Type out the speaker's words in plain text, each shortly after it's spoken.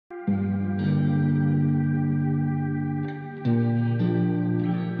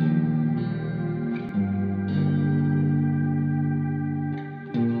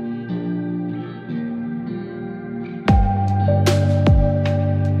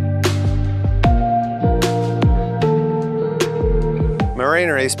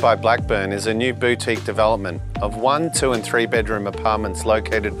Marina East by Blackburne is a new boutique development of 1, 2 and 3 bedroom apartments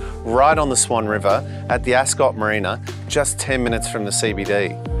located right on the Swan River at the Ascot Marina, just 10 minutes from the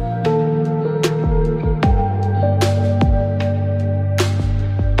CBD.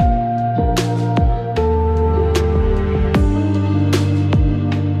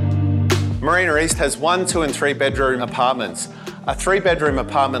 Marina East has 1, 2 and 3 bedroom apartments. A 3-bedroom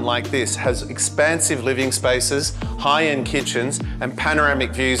apartment like this has expansive living spaces, high-end kitchens and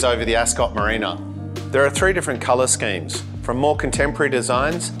panoramic views over the Ascot Marina. There are 3 different colour schemes, from more contemporary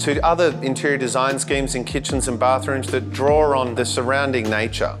designs to other interior design schemes in kitchens and bathrooms that draw on the surrounding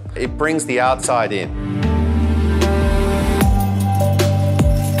nature. It brings the outside in.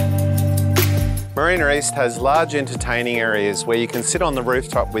 Marina East has large entertaining areas where you can sit on the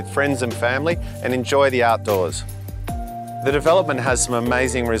rooftop with friends and family and enjoy the outdoors. The development has some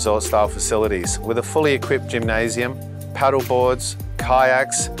amazing resort-style facilities with a fully equipped gymnasium, paddle boards,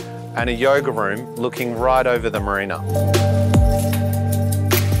 kayaks and a yoga room looking right over the marina.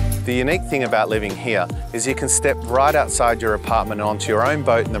 The unique thing about living here is you can step right outside your apartment onto your own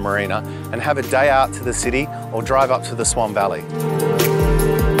boat in the marina and have a day out to the city or drive up to the Swan Valley.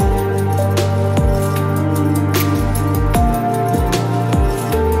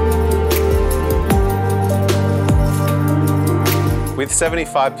 With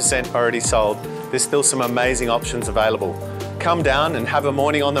 75% already sold, there's still some amazing options available. Come down and have a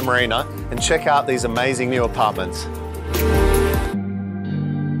morning on the marina and check out these amazing new apartments.